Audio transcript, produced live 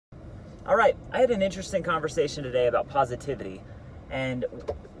All right, I had an interesting conversation today about positivity and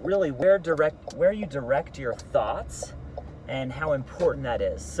really where you direct your thoughts and how important that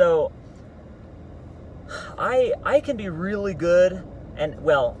is. So I can be really good, and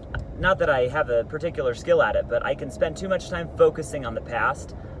well, not that I have a particular skill at it, but I can spend too much time focusing on the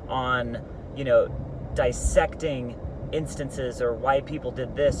past, on, dissecting instances or why people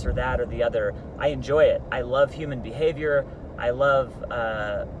did this or that or the other. I enjoy it. I love human behavior. I love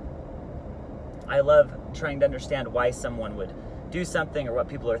trying to understand why someone would do something or what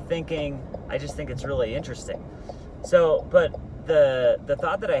people are thinking. I just think it's really interesting. So, but the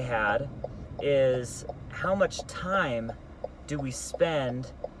thought that I had is, how much time do we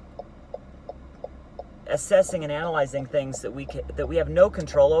spend assessing and analyzing things that we have no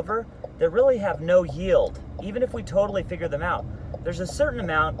control over, that really have no yield, even if we totally figure them out? There's a certain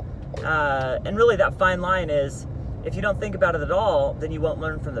amount, and really that fine line is, if you don't think about it at all, then you won't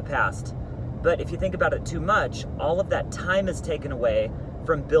learn from the past. But if you think about it too much, all of that time is taken away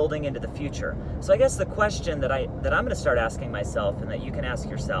from building into the future. So I guess the question that I'm going to start asking myself, and that you can ask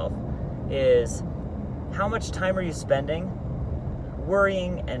yourself, is how much time are you spending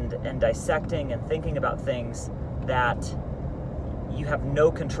worrying and dissecting and thinking about things that you have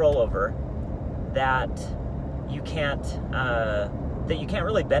no control over, that you can't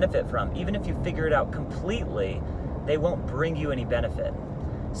really benefit from. Even if you figure it out completely, they won't bring you any benefit.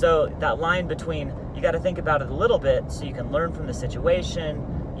 So that line between, you got to think about it a little bit so you can learn from the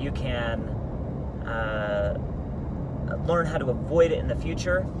situation, you can learn how to avoid it in the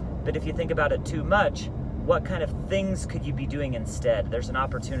future. But if you think about it too much, what kind of things could you be doing instead? There's an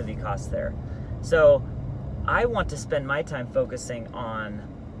opportunity cost there. So I want to spend my time focusing on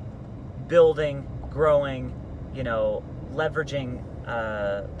building, growing, leveraging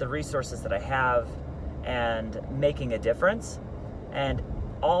the resources that I have and making a difference. And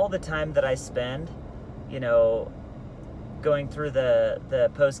all the time that I spend, going through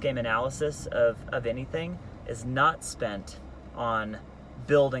the post-game analysis of anything is not spent on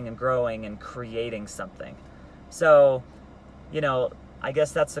building and growing and creating something. So, I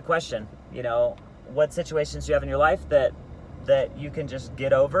guess that's the question. What situations do you have in your life that you can just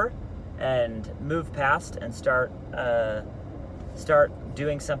get over and move past and start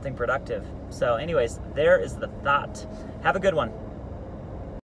doing something productive? So anyways, there is the thought. Have a good one.